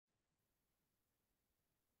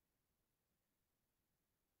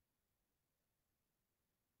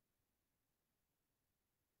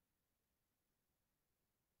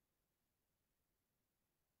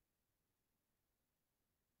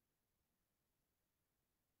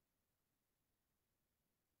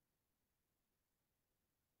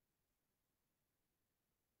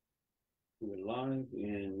We're live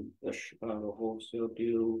in the Chicago Wholesale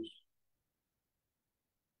Deals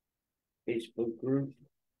Facebook group.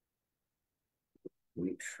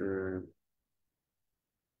 Make sure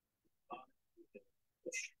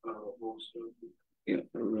the Chicago Wholesale. Yeah,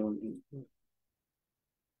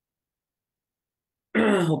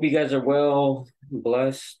 hope you guys are well,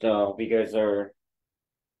 blessed. Hope you guys are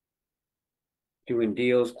doing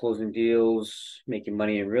deals, closing deals, making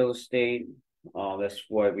money in real estate. That's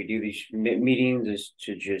why we do these meetings, is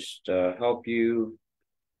to just help you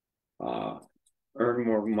earn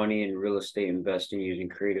more money in real estate investing using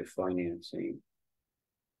creative financing,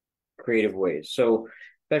 creative ways. So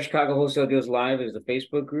that Chicago Wholesale Deals Live is the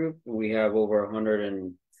Facebook group. We have over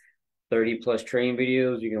 130 plus training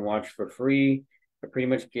videos you can watch for free. I pretty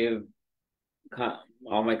much give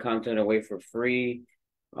all my content away for free.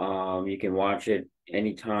 You can watch it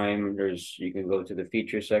anytime. You can go to the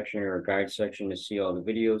feature section or guide section to see all the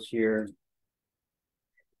videos here.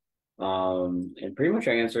 And pretty much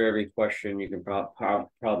I answer every question you can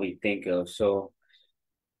probably think of. So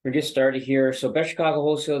we'll get started here. So Best Chicago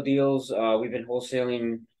Wholesale Deals,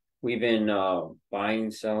 we've been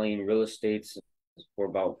buying, selling real estate for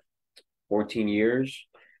about 14 years.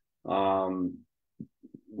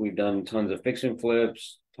 We've done tons of fix and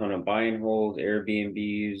flips, ton of buy and hold,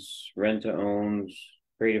 Airbnbs, rent to owns,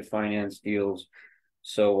 creative finance deals.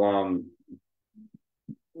 So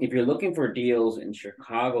if you're looking for deals in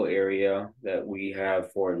Chicago area that we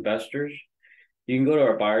have for investors, you can go to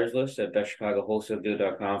our buyers list at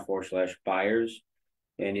bestchicagoWholesaleDeal.com/buyers.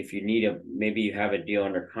 And if you need maybe you have a deal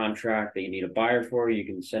under contract that you need a buyer for, you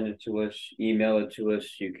can send it to us, email it to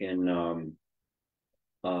us. You can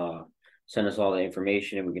send us all the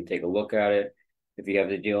information and we can take a look at it. If you have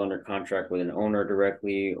the deal under contract with an owner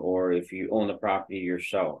directly, or if you own the property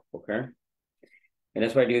yourself, okay? And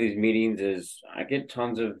that's why I do these meetings is I get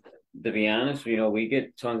tons of, to be honest, we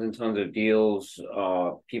get tons and tons of deals.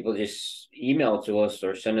 People just email to us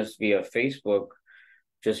or send us via Facebook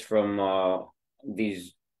just from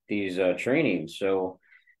these trainings. So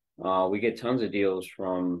we get tons of deals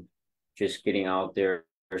from just getting out there,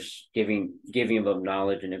 giving them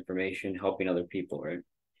knowledge and information, helping other people, right?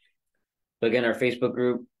 So again, our Facebook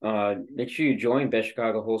group, make sure you join Best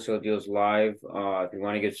Chicago Wholesale Deals Live. If you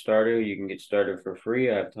want to get started, you can get started for free.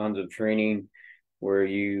 I have tons of training where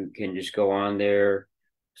you can just go on there,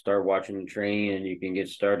 start watching the training, and you can get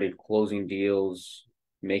started closing deals,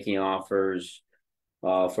 making offers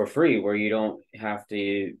for free, where you don't have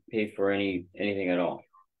to pay for anything at all.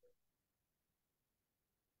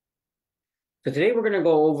 So today we're going to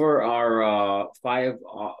go over our five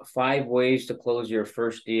ways to close your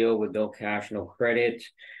first deal with no cash, no credit.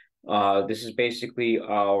 This is basically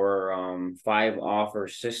our 5-offer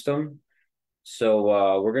system.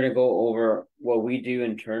 So we're going to go over what we do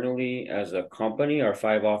internally as a company, our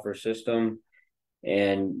 5-offer system,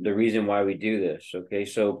 and the reason why we do this. Okay,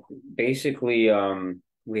 so basically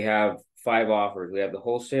we have 5 offers. We have the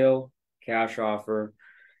wholesale cash offer.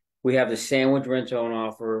 We have the sandwich rent-to-own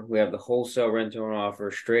offer. We have the wholesale rent-to-own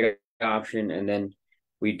offer, straight option, and then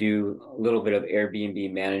we do a little bit of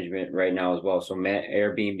Airbnb management right now as well. So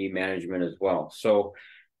Airbnb management as well. So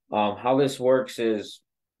how this works is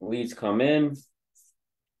leads come in.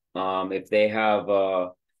 If they have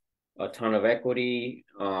a ton of equity,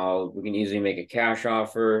 we can easily make a cash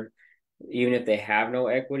offer. Even if they have no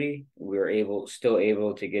equity, we're still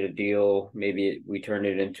able to get a deal. Maybe we turn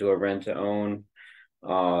it into a rent-to-own.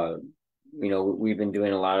 We've been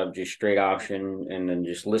doing a lot of just straight option and then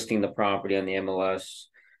just listing the property on the MLS.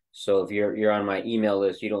 So if you're on my email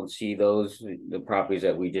list, you don't see the properties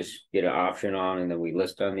that we just get an option on and then we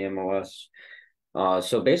list on the MLS.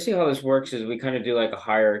 So basically how this works is we kind of do like a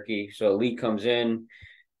hierarchy. So a lead comes in,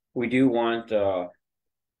 we do want to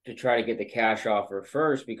try to get the cash offer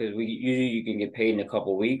first, because you can get paid in a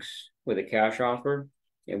couple weeks with a cash offer,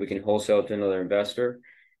 and we can wholesale to another investor.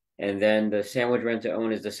 And then the sandwich rent to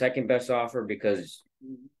own is the second best offer, because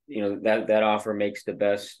that offer makes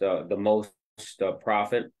the most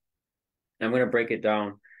profit. I'm going to break it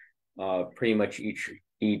down pretty much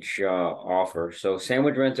each offer. So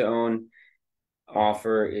sandwich rent to own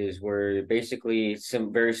offer is where basically it's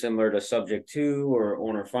very similar to subject to or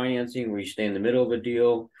owner financing, where you stay in the middle of a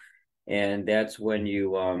deal, and that's when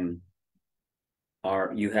you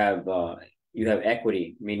have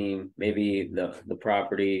equity, meaning maybe the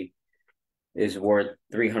property is worth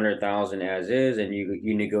 $300,000 as is, and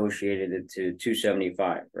you negotiated it to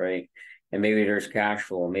 $275,000, right? And maybe there's cash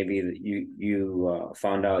flow. Maybe you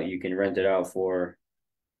found out you can rent it out for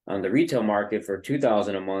on the retail market for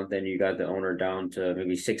 2,000 a month, and you got the owner down to maybe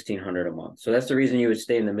 1,600 a month. So that's the reason you would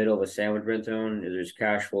stay in the middle of a sandwich rent to own. Is there's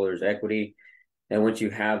cash flow, there's equity, and once you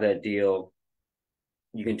have that deal,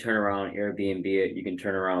 you can turn around Airbnb it. You can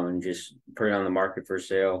turn around and just put it on the market for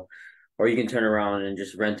sale, or you can turn around and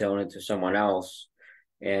just rent to own it to someone else.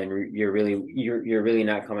 And you're really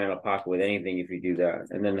not coming out of pocket with anything if you do that.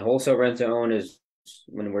 And then the wholesale rent to own is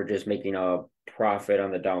when we're just making a profit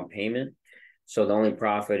on the down payment. So the only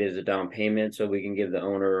profit is the down payment. So we can give the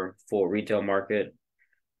owner full retail market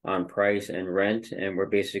on price and rent. And we're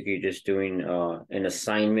basically just doing an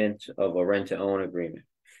assignment of a rent to own agreement.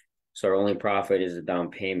 So our only profit is the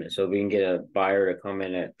down payment. So we can get a buyer to come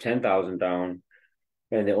in at 10,000 down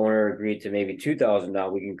and the owner agreed to maybe 2,000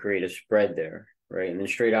 down, we can create a spread there, right? And then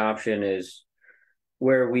straight option is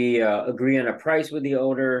where we agree on a price with the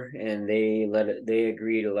owner and they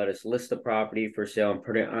agree to let us list the property for sale and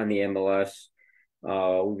put it on the MLS.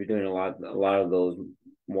 We've been doing a lot of those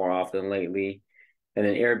more often lately. And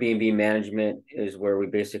then Airbnb management is where we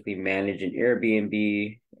basically manage an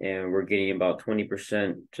Airbnb and we're getting about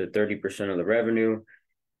 20% to 30% of the revenue.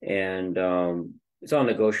 And it's all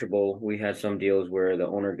negotiable. We had some deals where the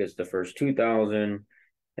owner gets the first 2,000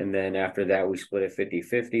 and then after that we split it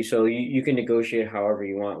 50-50. So you can negotiate however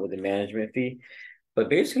you want with the management fee. But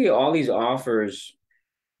basically all these offers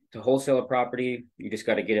to wholesale a property, you just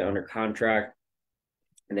got to get it under contract.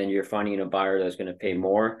 And then you're finding a buyer that's going to pay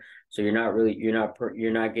more. So you're not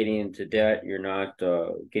getting into debt. You're not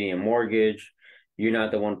getting a mortgage. You're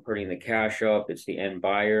not the one putting the cash up. It's the end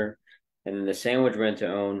buyer. And then the sandwich rent to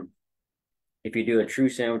own, if you do a true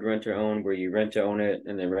sandwich rent to own where you rent to own it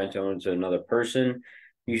and then rent to own it to another person,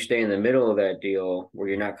 you stay in the middle of that deal where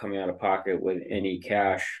you're not coming out of pocket with any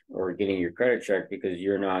cash or getting your credit check because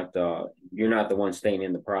you're not the one staying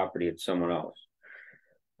in the property, it's someone else.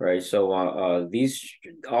 Right. So all these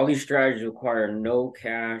strategies require no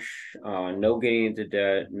cash, no getting into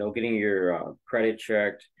debt, no getting your credit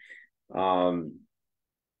checked. And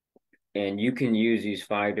you can use these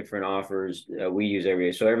 5 different offers that we use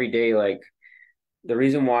every day. So every day, like the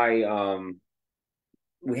reason why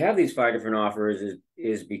we have these 5 different offers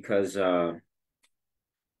is because every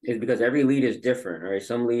lead is different. Right.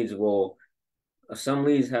 Some leads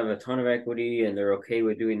have a ton of equity and they're okay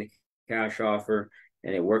with doing the cash offer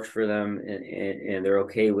and it works for them and they're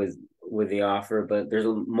okay with the offer. But there's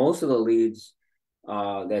most of the leads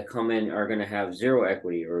that come in are going to have zero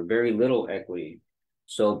equity or very little equity.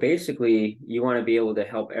 So basically you want to be able to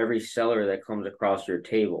help every seller that comes across your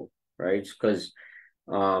table, right? Because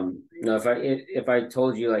if I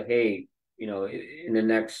told you like, hey, in the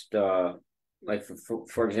next like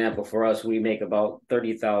for example, for us, we make about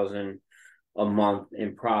 30,000 a month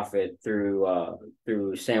in profit through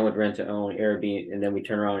sandwich rent to own Airbnb, and then we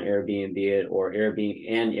turn around Airbnb it or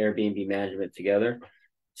Airbnb management together.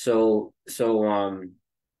 So just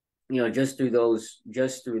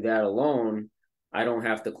through that alone, I don't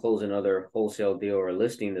have to close another wholesale deal or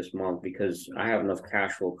listing this month because I have enough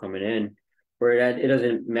cash flow coming in where it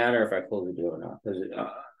doesn't matter if I close the deal or not because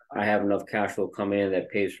I have enough cash flow coming in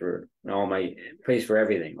that pays for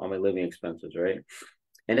everything, all my living expenses, right?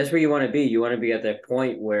 And that's where you want to be. You want to be at that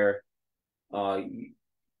point where you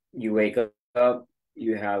wake up,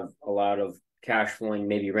 you have a lot of cash flowing,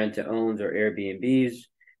 maybe rent to owns or Airbnbs,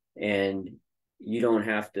 and you don't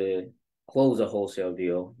have to close a wholesale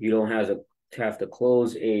deal. You don't have to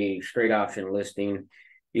close a straight option listing.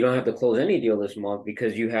 You don't have to close any deal this month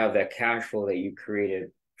because you have that cash flow that you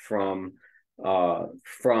created from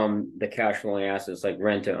the cash flowing assets like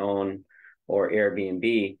rent to own or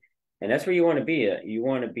Airbnb. And that's where you want to be at. You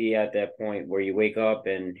want to be at that point where you wake up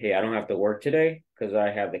and, hey, I don't have to work today because I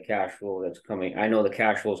have the cash flow that's coming. I know the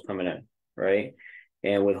cash flow is coming in, right?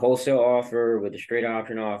 And with wholesale offer, with the straight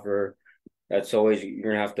option offer, that's always, you're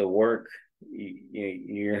going to have to work.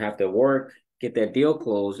 You're going to have to work, get that deal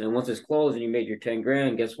closed. And once it's closed and you made your 10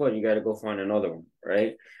 grand, guess what? You got to go find another one,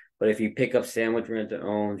 right? But if you pick up sandwich rent to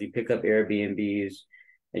owns, you pick up Airbnbs,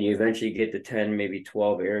 and you eventually get to 10, maybe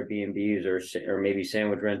 12 Airbnbs or maybe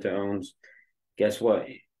sandwich rent to owns, guess what?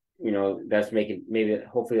 That's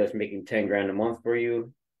hopefully that's making 10 grand a month for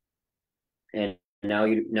you. And now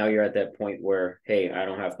you're at that point where, hey, I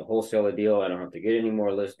don't have to wholesale a deal. I don't have to get any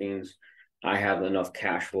more listings. I have enough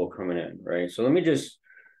cash flow coming in, right? So let me just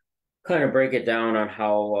kind of break it down on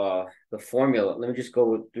how the formula. Let me just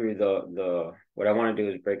go through what I want to do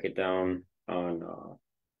is break it down on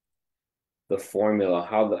the formula,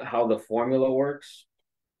 how the formula works.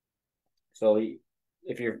 So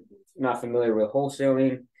if you're not familiar with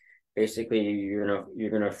wholesaling, basically you're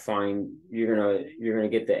gonna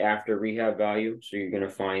get the after rehab value. So you're gonna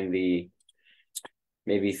find the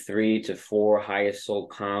maybe 3 to 4 highest sold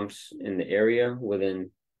comps in the area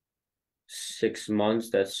within 6 months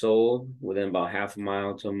that sold within about half a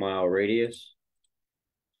mile to a mile radius.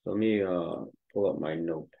 So let me pull up my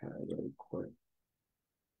notepad really quick.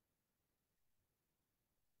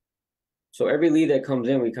 So every lead that comes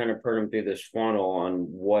in, we kind of put them through this funnel on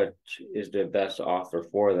what is the best offer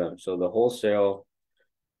for them. So the wholesale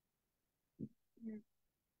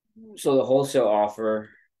offer,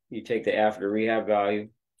 you take the after rehab value.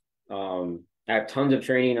 I have tons of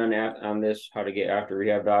training on this, how to get after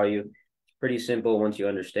rehab value. It's pretty simple once you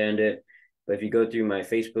understand it. But if you go through my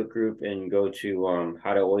Facebook group and go to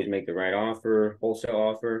how to always make the right offer, wholesale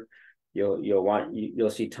offer, you'll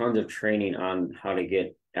see tons of training on how to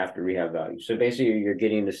get after rehab value. So basically, you're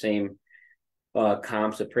getting the same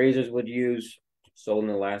comps appraisers would use, sold in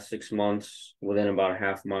the last 6 months within about a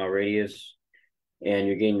half mile radius, and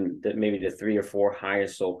you're getting maybe the 3 or 4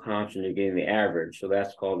 highest sold comps, and you're getting the average. So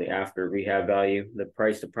that's called the after rehab value, the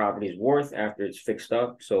price the property is worth after it's fixed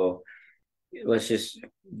up. So let's just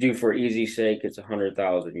do, for easy sake, it's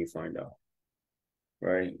 100,000. You find out,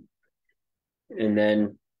 right? And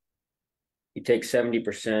then you take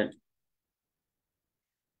 70%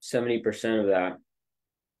 of that.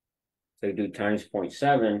 So you do times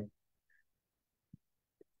 0.7,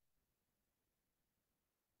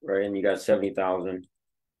 right? And you got 70,000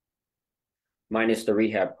 minus the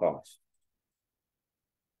rehab cost.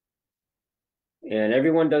 And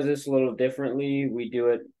everyone does this a little differently. We do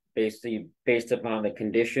it based upon the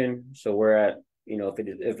condition. So we're at,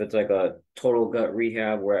 if it's like a total gut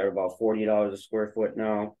rehab, we're at about $40 a square foot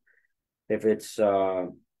now. If it's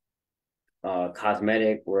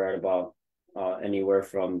cosmetic, we're at about anywhere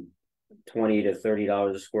from $20 to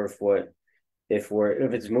 $30 a square foot. If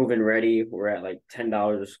it's move-in ready, we're at like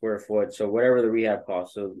 $10 a square foot. So whatever the rehab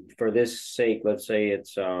cost. So for this sake, let's say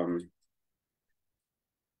it's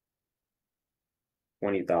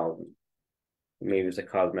 20,000. Maybe it's a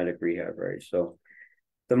cosmetic rehab, right? So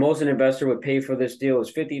the most an investor would pay for this deal is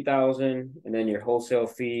 50,000, and then your wholesale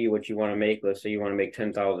fee, what you want to make. Let's say you want to make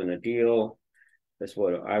 10,000 a deal. That's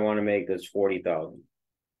what I want to make. That's 40,000.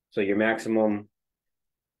 So your maximum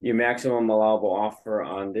allowable offer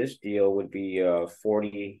on this deal would be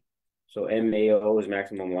 40. So MAO is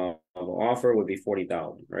maximum allowable offer would be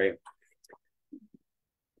 40,000, right?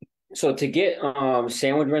 So to get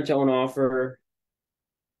sandwich rent to own offer,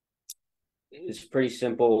 it's pretty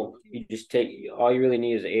simple. You just all you really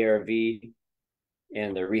need is ARV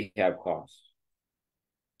and the rehab costs.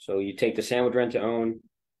 So you take the sandwich rent to own.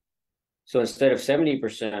 So instead of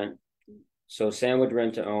 70%, so sandwich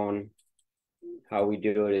rent to own, how we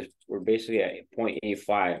do it is we're basically at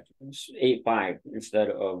 0.85 instead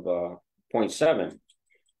of 0.7. So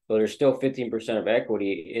there's still 15% of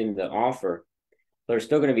equity in the offer. There's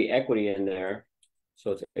still going to be equity in there.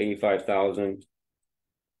 So it's 85,000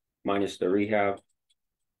 minus the rehab.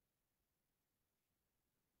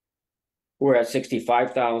 We're at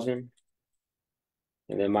 65,000.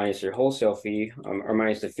 And then minus your wholesale fee, or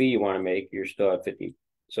minus the fee you want to make, you're still at 50.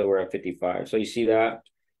 So we're at 55. So you see that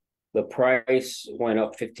the price went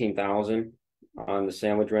up 15,000 on the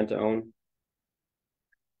sandwich rent to own.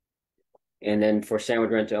 And then for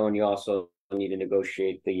sandwich rent to own, you also need to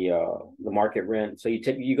negotiate the market rent. So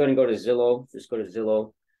you're going to go to Zillow. Just go to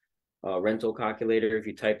Zillow rental calculator. If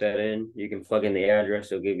you type that in, you can plug in the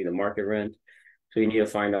address. It'll give you the market rent. So you need to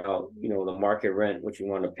find out, the market rent, what you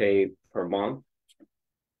want to pay per month.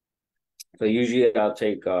 So usually I'll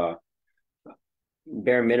take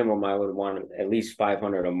bare minimum. I would want at least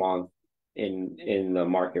 500 a month in the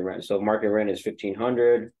market rent. So market rent is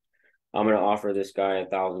 1,500. I'm going to offer this guy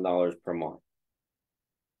 $1,000 per month.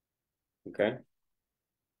 Okay.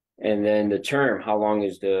 And then the term, how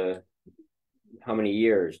many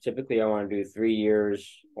years? Typically I want to do 3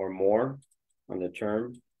 years or more on the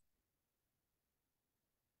term.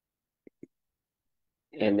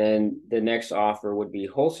 And then the next offer would be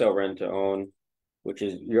wholesale rent to own, which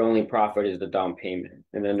is your only profit is the down payment.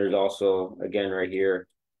 And then there's also, again, right here,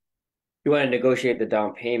 you want to negotiate the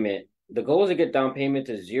down payment. The goal is to get down payment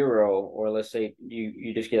to 0, or let's say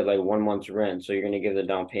you just get like 1 month's rent. So you're going to give the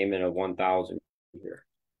down payment of 1,000 here.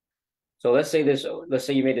 So let's say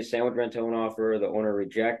you made a sandwich rent to own offer, the owner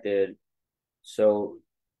rejected. So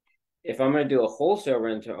if I'm going to do a wholesale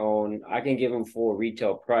rent to own, I can give them full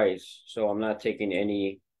retail price. So I'm not taking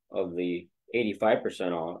any of the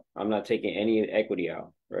 85% off. I'm not taking any equity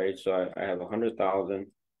out, right? So I have 100,000.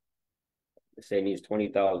 Let's say it needs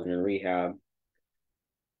 20,000 in rehab.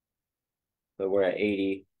 So we're at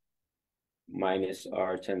 80 minus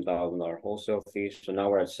our $10,000 wholesale fee. So now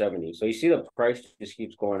we're at 70. So you see the price just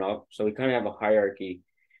keeps going up. So we kind of have a hierarchy.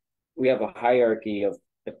 we have a hierarchy of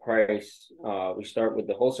the price. We start with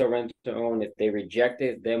the wholesale rent to own. If they reject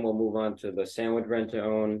it, then we'll move on to the sandwich rent to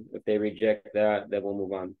own. If they reject that, then we'll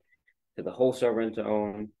move on to the wholesale rent to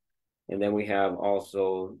own. And then we have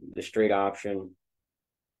also the straight option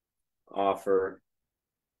offer.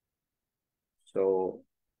 So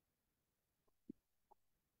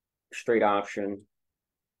straight option.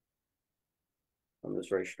 I'm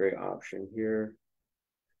just write straight option here.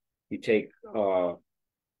 You take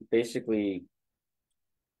basically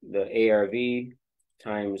the ARV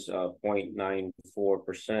times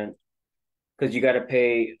 0.94%, because you got to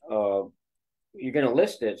pay you're going to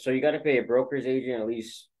list it, so you got to pay a broker's agent at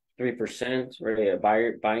least 3%, right? A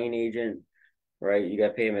buying agent, right? You got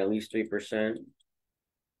to pay him at least 3%,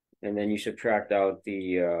 and then you subtract out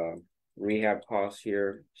the rehab costs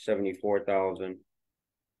here, 74,000.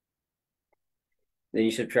 Then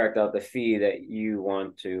you subtract out the fee that you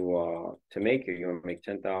want to make here. You want to make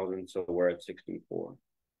 10,000, so we're at 64.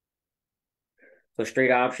 So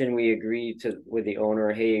straight option, we agree to with the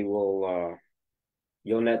owner, hey,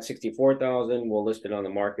 you'll net 64,000. We'll list it on the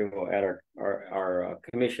market. We'll add our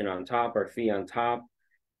commission on top, our fee on top,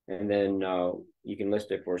 and then you can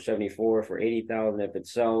list it for 74, for 80,000. If it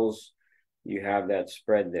sells, you have that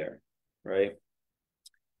spread there, right?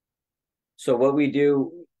 So what we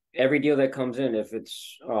do, every deal that comes in, if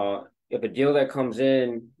a deal that comes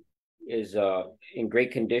in is in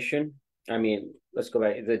great condition, I mean, let's go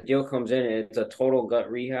back. If the deal comes in and it's a total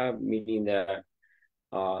gut rehab, meaning that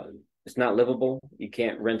it's not livable, you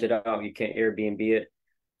can't rent it out, you can't Airbnb it.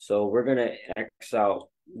 So we're gonna X out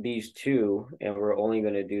these two, and we're only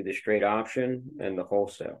gonna do the straight option and the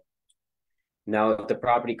wholesale. Now, if the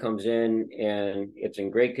property comes in and it's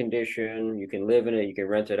in great condition, you can live in it, you can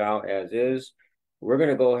rent it out as is, we're going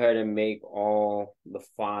to go ahead and make all the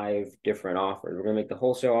 5 different offers. We're going to make the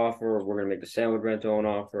wholesale offer, we're going to make the sandwich rent to own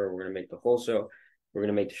offer, we're going to make the wholesale, we're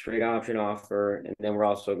going to make the straight option offer, and then we're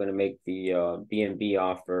also going to make the B&B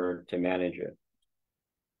offer to manage it.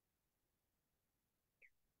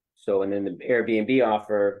 So, and then the Airbnb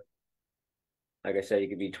offer, like I said, it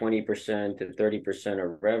could be 20% to 30%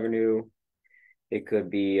 of revenue. It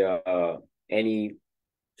could be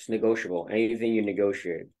it's negotiable, anything you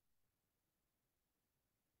negotiate.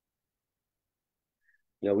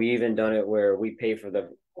 You know, we even done it where we pay for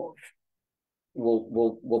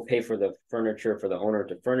we'll pay for the furniture for the owner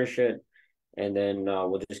to furnish it, and then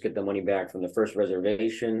we'll just get the money back from the first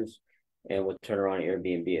reservations, and we'll turn around and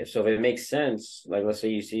Airbnb it. So if it makes sense, like let's say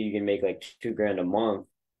you can make like $2,000 a month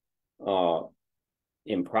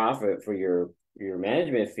in profit for your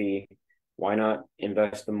management fee, why not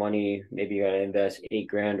invest the money? Maybe you got to invest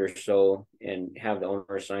 $8,000 or so and have the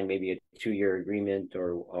owner sign maybe a 2-year agreement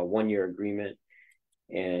or a 1-year agreement,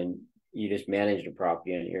 and you just manage the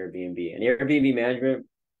property on Airbnb. And Airbnb management,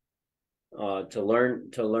 to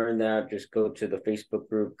learn that, just go to the Facebook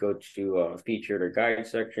group, go to featured or guide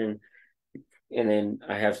section, and then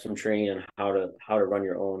I have some training on how to run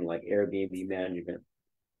your own like Airbnb management.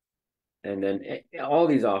 And then all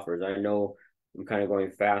these offers, I know I'm kind of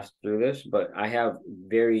going fast through this, but I have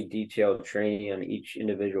very detailed training on each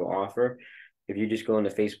individual offer. If you just go in the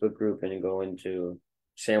Facebook group and go into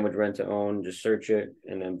sandwich rent to own, just search it,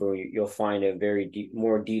 and then boom, you'll find it very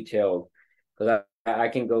more detailed, because I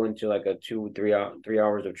can go into like a 2-3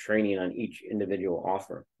 hours of training on each individual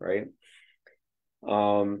offer, right?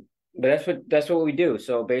 But that's what we do.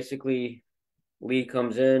 So basically, lead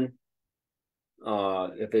comes in,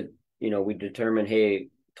 if it, we determine, hey,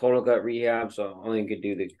 total gut rehab, so I only could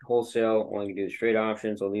do the wholesale, only could do the straight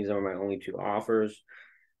option, so these are my only 2 offers.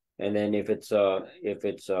 And then if it's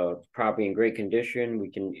property in great condition, we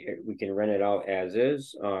can rent it out as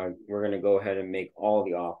is. We're gonna go ahead and make all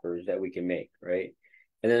the offers that we can make, right?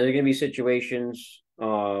 And then there's gonna be situations.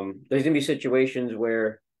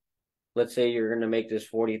 Where, let's say you're gonna make this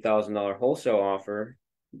 $40,000 wholesale offer,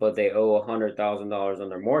 but they owe $100,000 on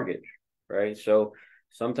their mortgage, right? So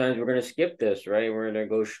sometimes we're gonna skip this, right? We're gonna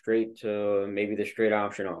go straight to maybe the straight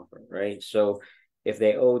option offer, right? So if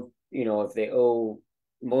they owe,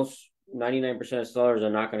 most 99% of sellers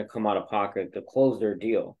are not going to come out of pocket to close their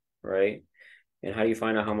deal, right? And how do you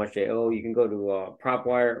find out how much they owe? You can go to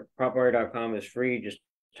PropWire. PropWire.com is free. Just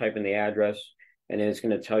type in the address, and then it's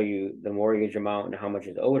going to tell you the mortgage amount and how much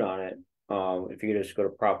is owed on it. If you just go to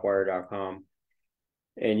PropWire.com,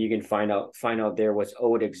 and you can find out there what's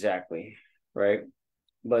owed exactly, right?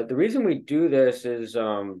 But the reason we do this is,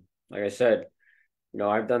 like I said,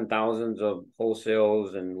 I've done thousands of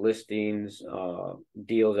wholesales and listings,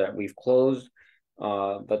 deals that we've closed.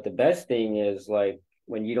 But the best thing is, like,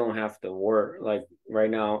 when you don't have to work. Like right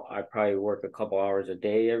now, I probably work a couple hours a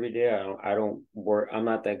day every day. I don't work.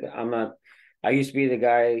 I used to be the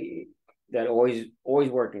guy that always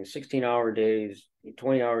working 16-hour days,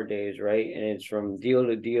 20-hour days, right? And it's from deal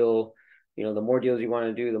to deal. The more deals you want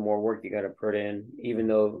to do, the more work you got to put in. Even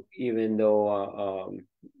though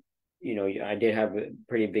I did have a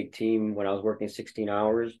pretty big team when I was working 16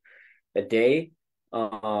 hours a day.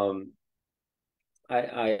 Um,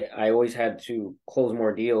 I always had to close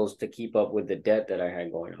more deals to keep up with the debt that I had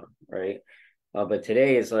going on, right? But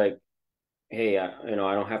today it's like, hey, I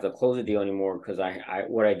don't have to close a deal anymore because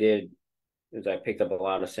what I did is I picked up a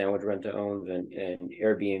lot of sandwich rent-to-owns and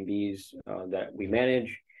Airbnbs that we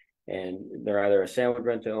manage, and they're either a sandwich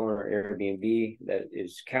rent-to-own or Airbnb that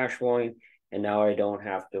is cash flowing, and now I don't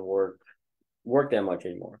have to work that much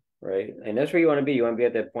anymore, right? And that's where you want to be. You want to be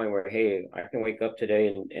at that point where, hey, I can wake up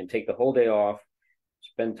today and take the whole day off,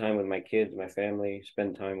 spend time with my kids, my family,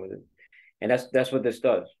 spend time with it. And that's what this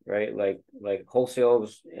does, right? Like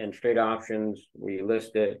wholesales and straight options where you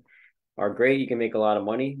list it are great. You can make a lot of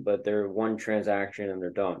money, but they're one transaction and they're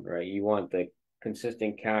done, right? You want the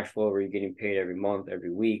consistent cash flow where you're getting paid every month,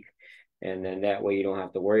 every week. And then that way you don't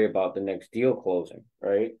have to worry about the next deal closing,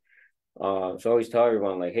 right? So I always tell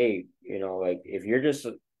everyone, like, hey, like if you're just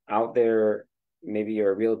out there, maybe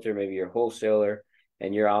you're a realtor, maybe you're a wholesaler,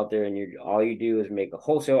 and you're out there and all you do is make a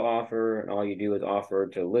wholesale offer, and all you do is offer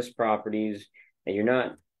to list properties, and you're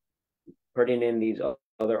not putting in these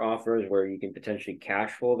other offers where you can potentially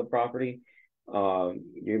cash flow the property,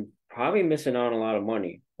 you're probably missing out on a lot of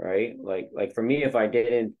money, right? Like for me, if I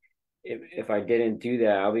didn't do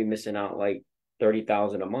that, I'll be missing out like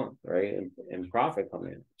 30,000 a month, right? And profit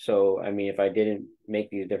coming in. So I mean, if I didn't make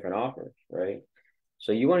these different offers, right?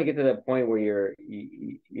 So you want to get to that point where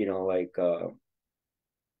like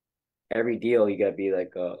every deal you got to be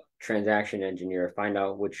like a transaction engineer, find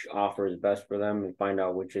out which offer is best for them and find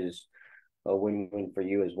out which is a win-win for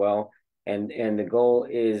you as well. And the goal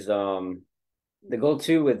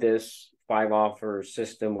too with this 5 offer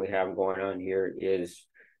system we have going on here is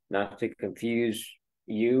not to confuse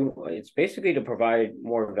you. It's basically to provide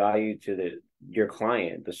more value to your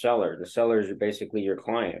client, the seller. The sellers are basically your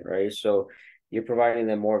client, right? So you're providing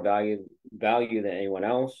them more value than anyone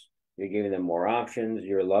else. You're giving them more options.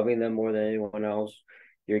 You're loving them more than anyone else.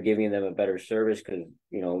 You're giving them a better service because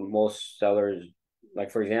most sellers, like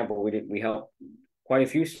for example, we helped quite a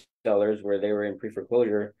few sellers where they were in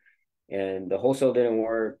pre-foreclosure and the wholesale didn't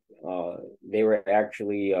work. They were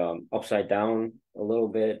actually upside down a little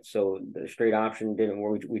bit, so the straight option didn't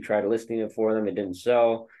work. We tried listing it for them, it didn't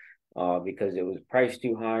sell because it was priced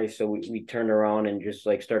too high. So we turned around and just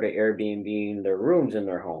like started Airbnb their rooms in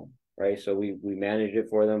their home, right? So we managed it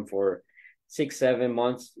for them for 6-7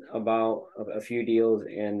 months, about a few deals,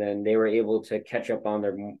 and then they were able to catch up on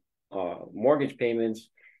their mortgage payments,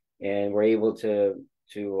 and were able to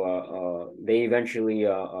they eventually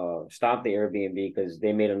stopped the Airbnb because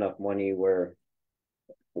they made enough money where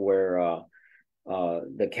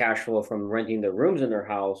the cash flow from renting the rooms in their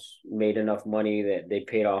house made enough money that they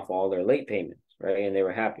paid off all their late payments, right? And they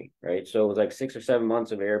were happy, right? So it was like 6 or 7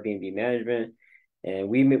 months of Airbnb management, and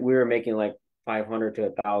we were making like 500 to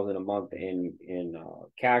 1,000 a month in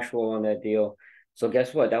cash flow on that deal. So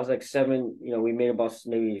guess what? That was like we made about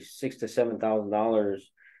maybe $6,000 to $7,000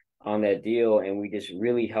 on that deal, and we just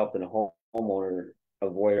really helped the homeowner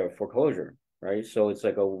avoid a foreclosure, right? So it's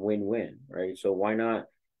like a win-win, right? So why not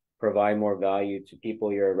provide more value to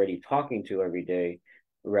people you're already talking to every day,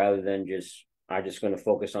 rather than I'm just going to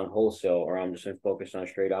focus on wholesale, or I'm just going to focus on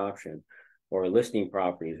straight option or listing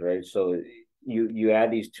properties, right? So you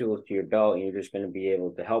add these tools to your belt, and you're just going to be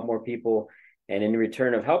able to help more people, and in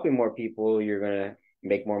return of helping more people, you're going to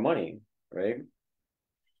make more money, right?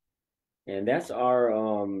 And that's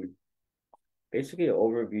our basically an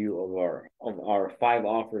overview of our 5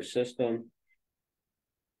 offer system.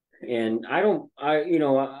 And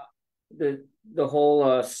the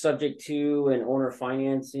whole subject to and owner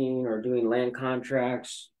financing or doing land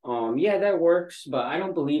contracts, yeah, that works, but I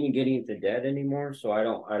don't believe in getting into debt anymore, so I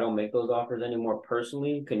don't make those offers anymore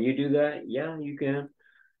personally. Can you do that? Yeah, you can.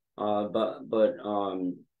 But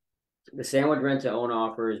the sandwich rent to own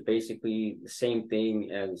offer is basically the same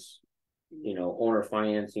thing as owner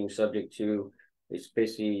financing subject to. It's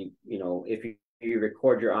basically, if you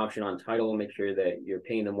record your option on title, make sure that you're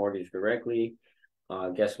paying the mortgage directly.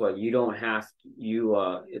 Guess what? You don't have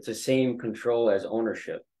it's the same control as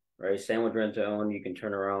ownership, right? Sandwich rent to own, you can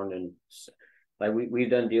turn around and like we've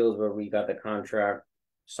done deals where we got the contract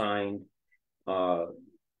signed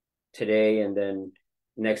today, and then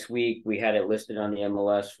Next week, we had it listed on the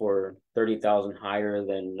MLS for 30,000 higher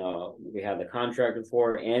than we had the contracted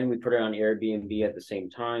for, and we put it on Airbnb at the same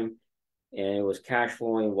time, and it was cash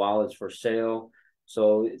flowing while it's for sale.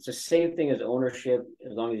 So it's the same thing as ownership,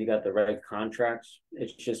 as long as you got the right contracts.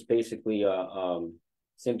 It's just basically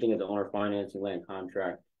same thing as the owner financing land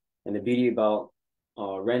contract. And the beauty about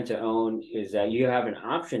rent to own is that you have an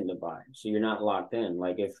option to buy, so you're not locked in.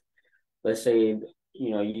 Like if, let's say,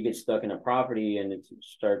 you get stuck in a property and it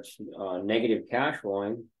starts negative cash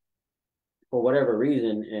flowing for whatever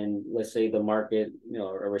reason, and let's say the market,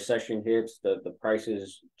 a recession hits, the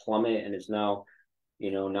prices plummet, and it's now,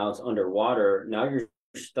 now it's underwater. Now you're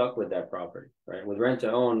stuck with that property, right? With rent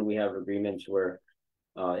to own, we have agreements where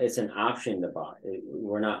it's an option to buy.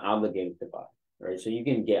 We're not obligated to buy, right? So you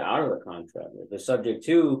can get out of the contract. The subject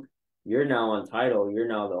to, you're now on title, you're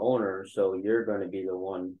now the owner, so you're going to be the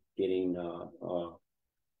one getting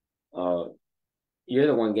you're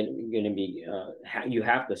the one going to be you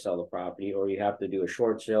have to sell the property, or you have to do a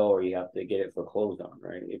short sale, or you have to get it foreclosed on,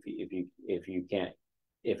 right? If you can't,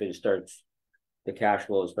 if it starts, the cash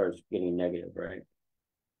flow starts getting negative, right?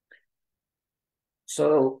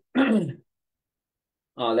 So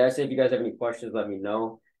that's it. If you guys have any questions, let me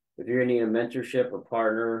know. If you're gonna need a mentorship or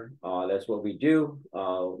partner, that's what we do.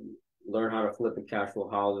 Learn how to flip and cash flow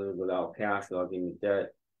houses without cash, without getting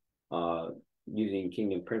debt. Using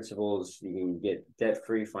Kingdom principles, you can get debt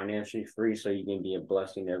free, financially free, so you can be a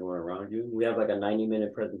blessing to everyone around you. We have like a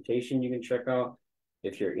 90-minute presentation you can check out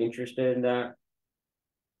if you're interested in that.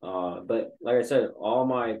 But like I said, all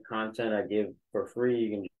my content I give for free.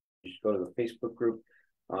 You can just go to the Facebook group.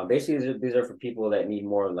 Basically, these are for people that need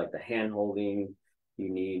more like the hand holding.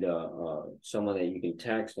 You need someone that you can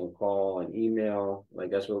text and call and email.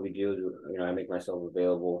 Like that's what we do. I make myself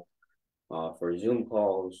available for Zoom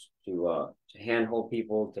calls to handhold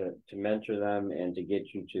people, to mentor them, and to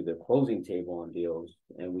get you to the closing table on deals.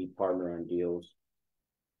 And we partner on deals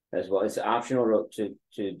as well. It's optional to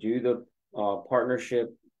do the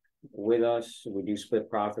partnership with us. We do split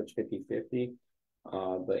profits 50-50.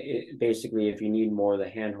 But basically, if you need more of the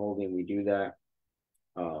hand holding, we do that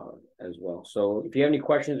as well. So if you have any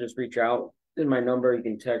questions, just reach out. This is my number. You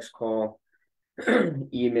can text, call,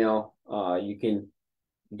 email. You can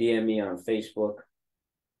DM me on Facebook.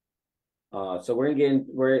 So we're in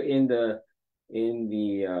the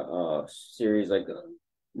series like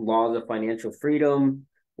laws of financial freedom,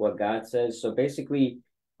 what God says. So basically,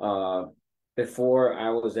 before I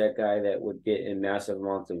was that guy that would get in massive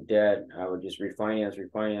amounts of debt. I would just refinance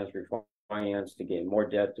to get more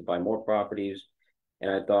debt to buy more properties, and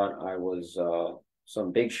I thought I was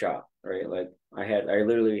some big shot, right? Like I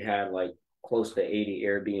literally had like close to 80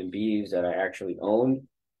 Airbnbs that I actually owned.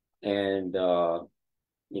 And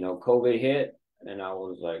COVID hit, and I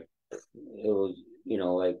was like, it was,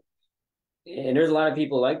 like, and there's a lot of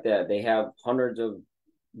people like that. They have hundreds of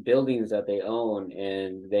buildings that they own,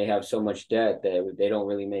 and they have so much debt that they don't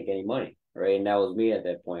really make any money, right? And that was me at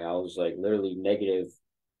that point. I was like literally negative,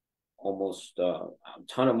 almost a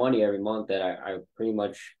ton of money every month that I pretty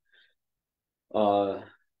much I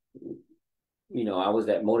was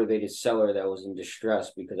that motivated seller that was in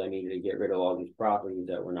distress because I needed to get rid of all these properties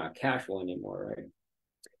that were not cash flowing anymore, right?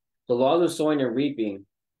 The laws of sowing and reaping.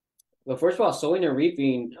 Well, first of all, sowing and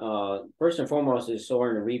reaping, first and foremost, is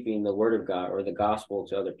sowing and reaping the word of God or the gospel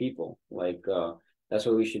to other people. Like that's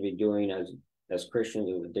what we should be doing as Christians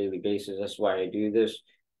on a daily basis. That's why I do this.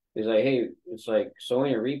 It's like, hey, it's like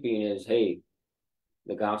sowing and reaping is, hey,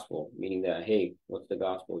 the gospel, meaning that, hey, what's the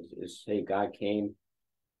gospel? Is hey, God came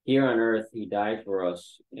here on earth, he died for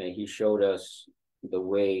us, and he showed us the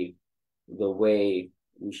way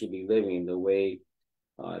we should be living, the way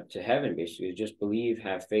to heaven, basically. Just believe,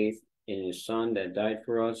 have faith in his son that died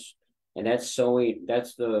for us. And that's sowing,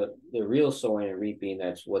 that's the real sowing and reaping.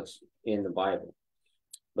 That's what's in the Bible.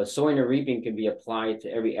 But sowing and reaping can be applied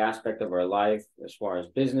to every aspect of our life, as far as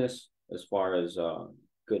business, as far as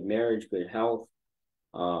good marriage, good health.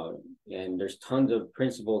 And there's tons of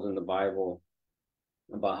principles in the Bible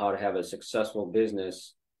about how to have a successful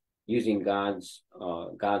business using God's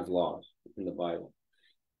laws in the Bible.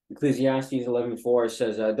 Ecclesiastes 11:4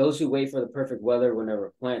 says, those who wait for the perfect weather will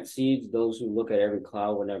never plant seeds. Those who look at every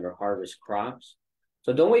cloud will never harvest crops.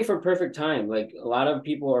 So don't wait for perfect time. Like a lot of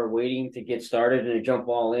people are waiting to get started and to jump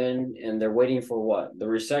all in, and they're waiting for what? The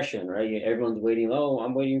recession, right? Everyone's waiting. Oh,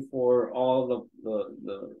 I'm waiting for all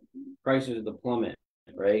the prices to plummet,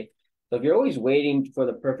 right? So if you're always waiting for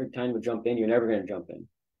the perfect time to jump in, you're never going to jump in,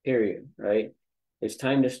 period, right? It's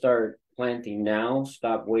time to start planting now.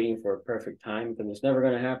 Stop waiting for a perfect time, because it's never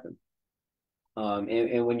going to happen.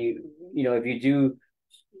 And when if you do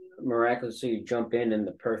miraculously jump in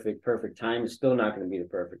the perfect time, it's still not going to be the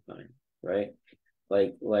perfect time, right?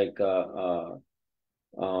 Like like uh uh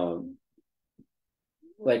um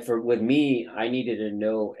like for with me, I needed to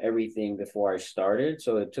know everything before I started.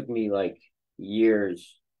 So it took me like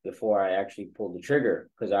years before I actually pulled the trigger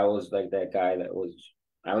because I was like that guy that was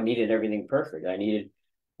I needed everything perfect. I needed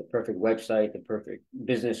the perfect website, the perfect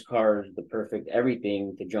business cards, the perfect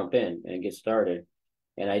everything to jump in and get started.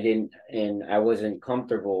 And I wasn't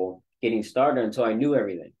comfortable getting started until I knew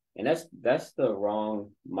everything. And that's the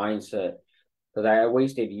wrong mindset because I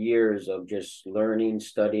wasted years of just learning,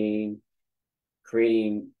 studying,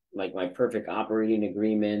 creating like my perfect operating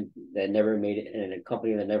agreement that never made it in a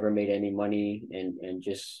company that never made any money and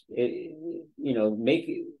just it,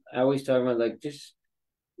 make I always talk about like just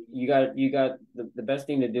you got the best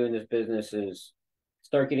thing to do in this business is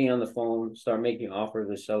start getting on the phone, start making offers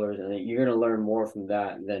to sellers, and then you're going to learn more from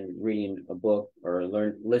that than reading a book or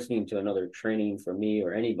listening to another training from me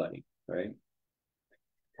or anybody, right?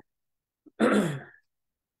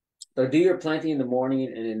 So do your planting in the morning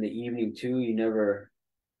and in the evening too. You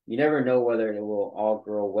never know whether it will all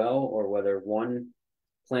grow well or whether one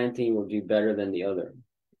planting will do better than the other.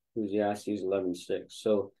 Ecclesiastes 11:6.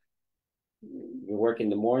 So you work in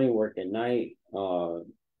the morning, work at night. Do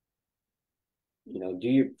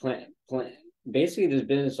your plant. Basically, this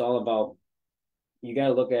business is all about. You got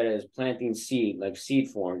to look at it as planting seed, like seed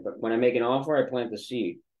form. But when I make an offer, I plant the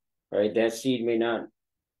seed, right? That seed may not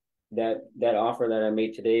that offer that I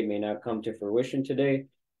made today may not come to fruition today.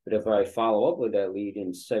 But if I follow up with that lead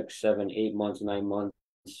in 6, 7, 8 months, 9 months,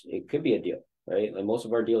 it could be a deal, right? Like most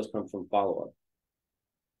of our deals come from follow up.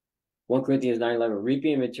 1 Corinthians 9:11,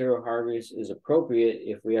 reaping a material harvest is appropriate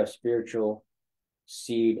if we have spiritual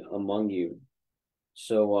seed among you.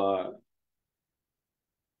 So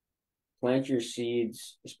plant your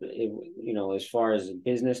seeds, as far as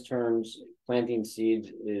business terms, planting seeds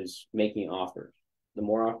is making offers. The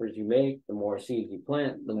more offers you make, the more seeds you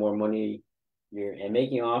plant, the more money and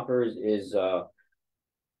making offers is I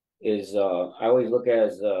always look at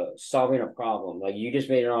as solving a problem. Like you just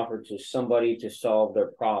made an offer to somebody to solve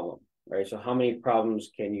their problem, right? So how many problems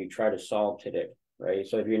can you try to solve today, right?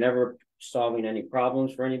 So if you're never solving any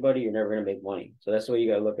problems for anybody, you're never going to make money. So that's the way you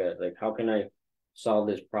got to look at it. Like, how can I solve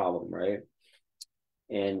this problem, right?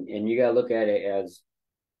 And you got to look at it as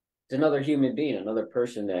it's another human being, another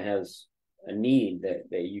person that has a need that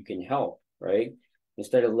you can help, right?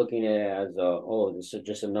 Instead of looking at it as this is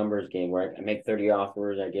just a numbers game where I make 30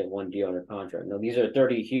 offers, I get one deal under contract. No, these are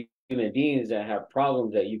 30 human beings that have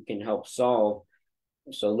problems that you can help solve.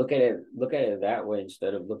 So look at it that way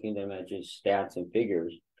instead of looking at them at just stats and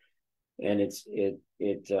figures. And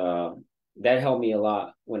that helped me a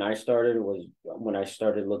lot when I started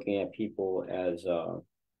looking at people as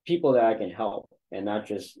people that I can help and not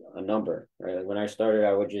just a number, right? Like when I started,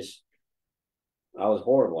 I was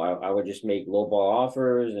horrible. I would just make lowball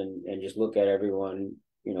offers and just look at everyone,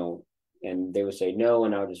 and they would say no,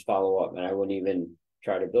 and I would just follow up, and I wouldn't even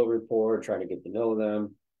try to build rapport, try to get to know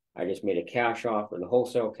them. I just made a cash offer, the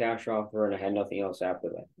wholesale cash offer, and I had nothing else after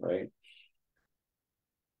that, right?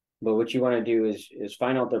 But what you want to do is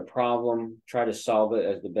find out their problem, try to solve it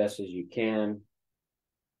as the best as you can,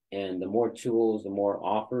 and the more tools, the more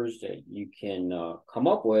offers that you can come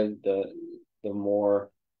up with, the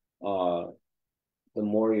more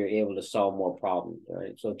you're able to solve more problems,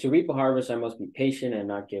 right? So to reap a harvest, I must be patient and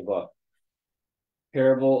not give up.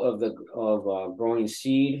 Parable of growing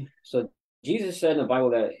seed. So Jesus said in the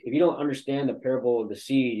Bible that if you don't understand the parable of the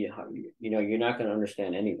seed, you're not going to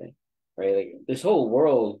understand anything, right? Like this whole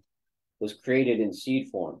world was created in seed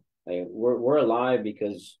form. Like we're alive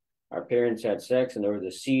because our parents had sex and there was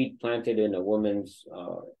a seed planted in a woman's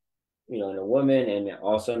in a woman, and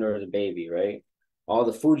all of a sudden there was a baby, right? All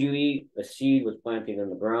the food you eat, a seed was planted in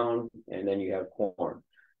the ground, and then you have corn.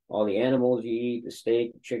 All the animals you eat, the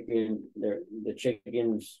steak, chicken, the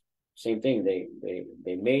chickens, same thing.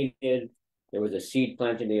 They mated. There was a seed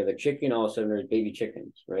planted in the other chicken. All of a sudden there's baby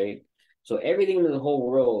chickens, right? So everything in the whole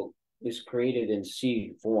world is created in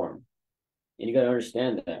seed form, and you got to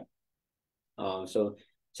understand that. So it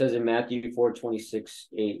says in Matthew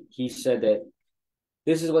 4:26-8, he said that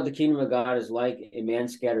this is what the kingdom of God is like. A man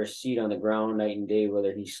scatters seed on the ground night and day,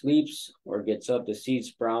 whether he sleeps or gets up, the seed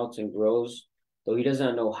sprouts and grows. Though he does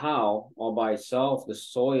not know how, all by itself, the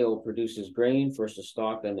soil produces grain, first the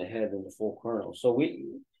stalk, then the head, and the full kernel. So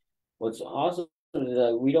what's awesome is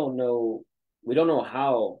that we don't know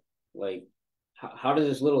how, like, how does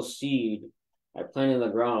this little seed I plant in the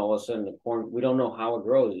ground, all of a sudden the corn, we don't know how it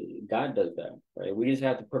grows. God does that, right? We just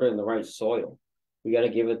have to put it in the right soil. We got to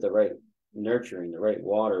give it the right nurturing, the right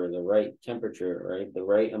water, the right temperature, right? The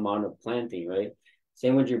right amount of planting, right?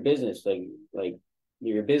 Same with your business. Like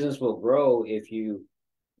your business will grow if you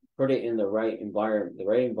put it in the right environment. The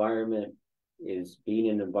right environment is being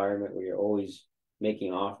in an environment where you're always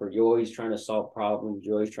making offers, you're always trying to solve problems,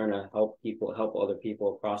 you're always trying to help people, help other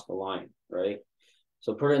people across the line, right?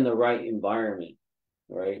 So put it in the right environment,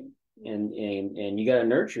 right? And you got to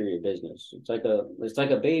nurture your business. It's like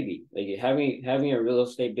a baby. Like having a real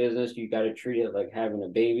estate business, you got to treat it like having a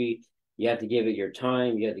baby. You have to give it your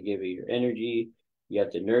time, you have to give it your energy, you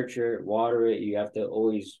have to nurture it, water it. You have to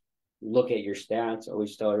always look at your stats. I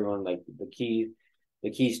always tell everyone like the key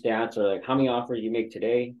stats are like how many offers you make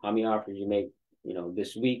today, how many offers you make,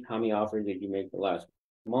 this week, how many offers did you make the last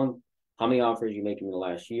month, how many offers you make in the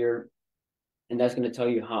last year, and that's going to tell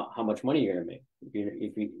you how much money you're going to make.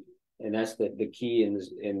 If you and that's the key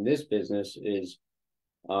in this business is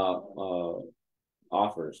uh, uh,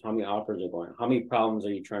 offers. How many offers are going? How many problems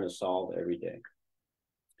are you trying to solve every day?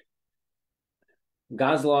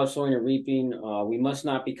 God's law of sowing and reaping. We must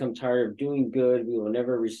not become tired of doing good. We will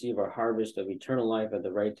never receive our harvest of eternal life at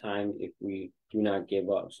the right time if we do not give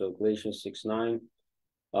up. So Galatians 6:9.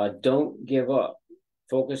 Don't give up.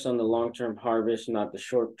 Focus on the long-term harvest, not the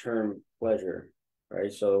short-term pleasure.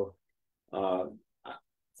 Right. So uh,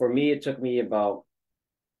 for me, it took me about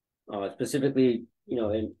specifically,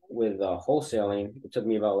 with wholesaling, it took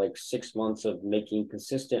me about like 6 months of making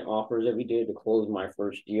consistent offers every day to close my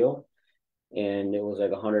first deal. And it was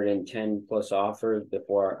like 110 plus offers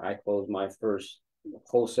before I closed my first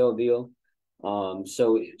wholesale deal.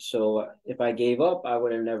 So if I gave up, I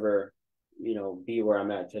would have never, be where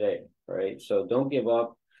I'm at today. Right. So don't give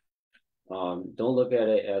up. Don't look at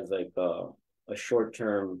it as like a short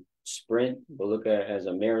term sprint, but look at it as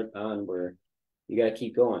a marathon where you got to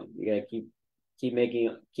keep going. You got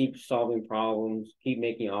to keep solving problems, keep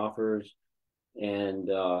making offers, and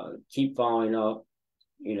keep following up.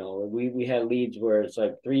 We had leads where it's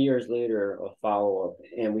like 3 years later a follow up,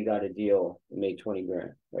 and we got a deal and made 20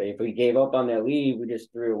 grand. Right? If we gave up on that lead, we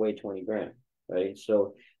just threw away 20 grand. Right?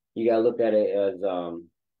 So you got to look at it as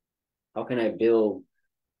how can I build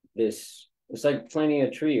this? It's like planting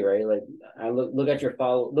a tree, right? Like I look at your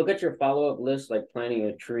follow up list like planting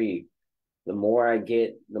a tree. The more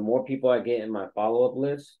people I get in my follow up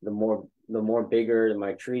list, the more bigger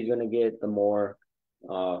my tree is gonna get, the more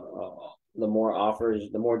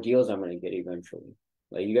offers, the more deals I'm gonna get eventually.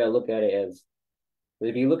 Like you gotta look at it as,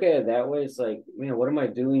 if you look at it that way, it's like, man, what am I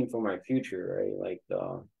doing for my future, right? Like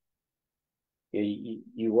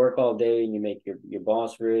you work all day and you make your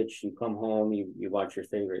boss rich. You come home, you watch your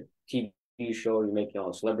favorite TV show, you make all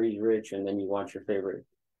the celebrities rich, and then you watch your favorite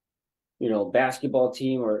basketball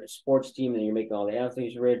team or sports team, and you're making all the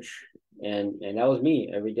athletes rich. And that was me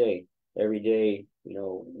every day. Every day,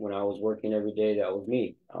 when I was working every day, that was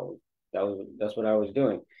me. That's what I was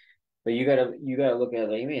doing. But you gotta look at it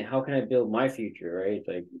like, man, how can I build my future, right?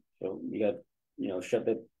 Like, so you got, shut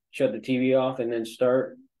the TV off and then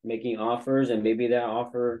start making offers, and maybe that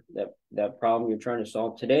offer, that problem you're trying to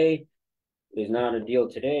solve today is not a deal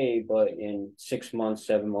today, but in 6 months,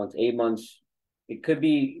 7 months, 8 months, it could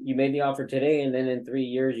be you made the offer today, and then in 3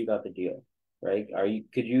 years you got the deal, right?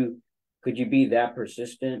 Could you be that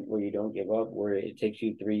persistent where you don't give up, where it takes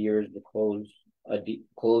you 3 years to close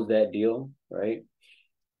that deal, right?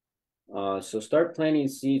 So start planting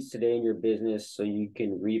seeds today in your business so you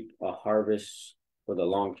can reap a harvest for the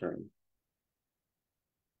long term.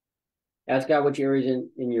 Ask God which areas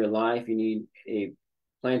in your life you need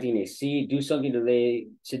planting a seed. Do something today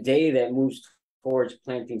that moves towards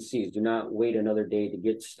planting seeds. Do not wait another day to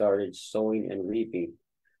get started sowing and reaping.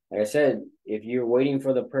 Like I said, if you're waiting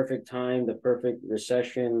for the perfect time, the perfect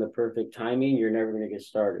recession, the perfect timing, you're never going to get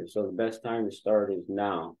started. So the best time to start is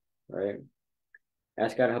now, right?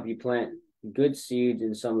 Ask God to help you plant good seeds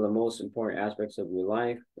in some of the most important aspects of your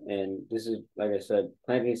life. And this is, like I said,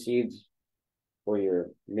 planting seeds for your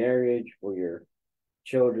marriage, for your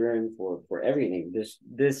children, for everything.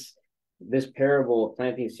 This parable of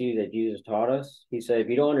planting seeds that Jesus taught us, he said, if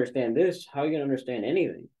you don't understand this, how are you going to understand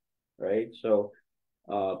anything? Right? So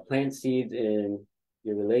plant seeds in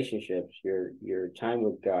your relationships, your time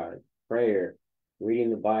with God, prayer, reading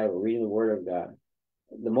the Bible, reading the Word of God.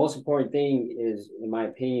 The most important thing is, in my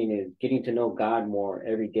opinion, is getting to know God more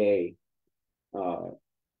every day,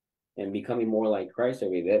 and becoming more like Christ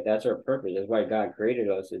every day. That's our purpose. That's why God created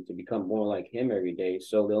us, is to become more like Him every day.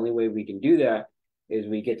 So the only way we can do that is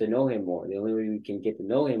we get to know Him more. The only way we can get to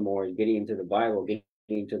know Him more is getting into the Bible, getting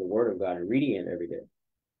into the Word of God, and reading it every day.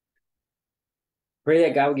 Pray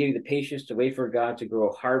that God will give you the patience to wait for God to grow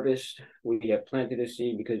a harvest. We have planted a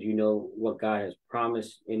seed because you know what God has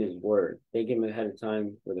promised in his word. Thank him ahead of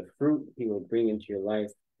time for the fruit he will bring into your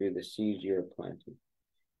life through the seeds you're planting.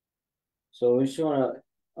 So we just want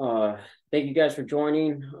to thank you guys for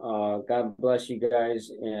joining. God bless you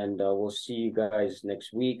guys, and we'll see you guys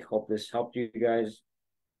next week. Hope this helped you guys.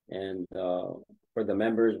 And for the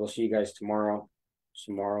members, we'll see you guys tomorrow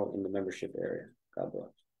in the membership area. God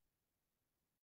bless.